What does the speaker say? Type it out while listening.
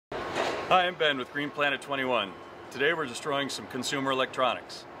Hi, I'm Ben with Green Planet 21. Today we're destroying some consumer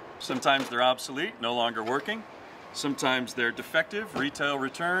electronics. Sometimes they're obsolete, no longer working. Sometimes they're defective, retail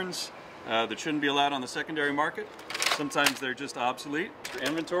returns that shouldn't be allowed on the secondary market. Sometimes they're just obsolete for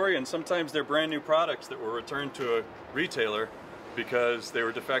inventory, and sometimes they're brand new products that were returned to a retailer because they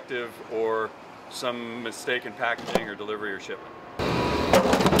were defective or some mistake in packaging or delivery or shipment.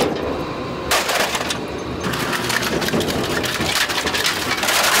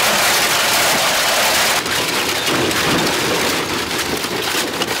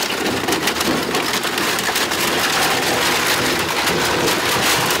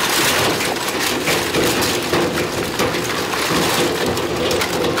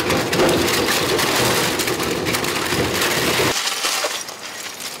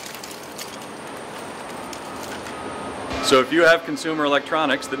 So if you have consumer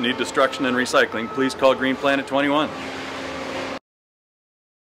electronics that need destruction and recycling, please call Green Planet 21.